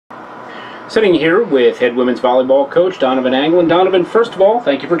Sitting here with head women's volleyball coach Donovan Anglin. Donovan, first of all,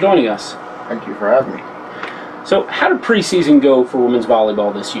 thank you for joining us. Thank you for having me. So, how did preseason go for women's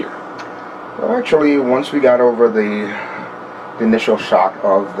volleyball this year? Well, actually, once we got over the initial shock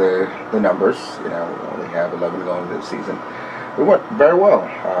of the numbers, we only have 11 going into the season, it went very well.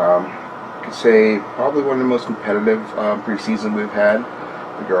 I could say probably one of the most competitive preseason we've had.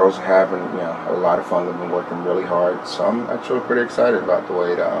 The girls are having a lot of fun. They've been working really hard, so I'm actually pretty excited about the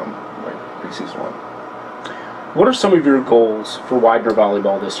way preseason went. What are some of your goals for Widener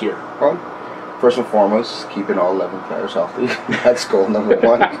volleyball this year? Well, first and foremost, keeping all 11 players healthy. That's goal number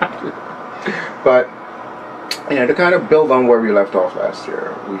one. But to kind of build on where we left off last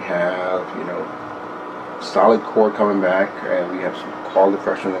year, we have solid core coming back, and we have some quality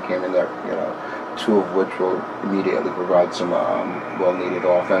freshmen that came in there. Two of which will immediately provide some well-needed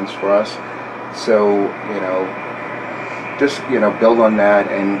offense for us. So just build on that,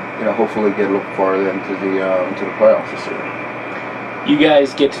 and hopefully get a little farther into the playoffs this year. You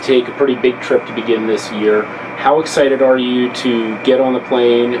guys get to take a pretty big trip to begin this year. How excited are you to get on the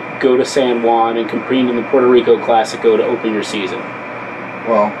plane, go to San Juan, and compete in the Puerto Rico Classico to open your season?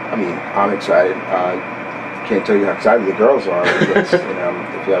 Well, I'm excited. Can't tell you how excited the girls are. Because, if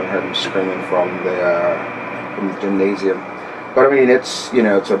you haven't heard them screaming from the gymnasium. But it's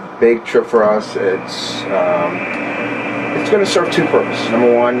it's a big trip for us. It's going to serve two purposes.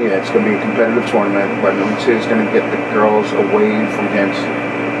 Number one, it's going to be a competitive tournament, but number two, it's going to get the girls away from campus,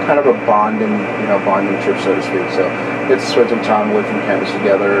 kind of a bonding trip, so to speak. So get to spend some time away from campus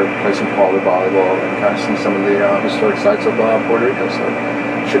together, play some quality volleyball, and kind of see some of the historic sites of Puerto Rico. So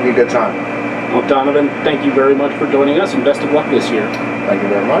it should be a good time. Well, Donovan, thank you very much for joining us, and best of luck this year. Thank you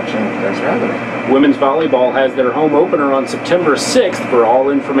very much, and thanks for having me. Women's volleyball has their home opener on September 6th. For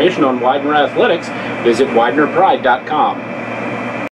all information on Widener Athletics, visit WidenerPride.com.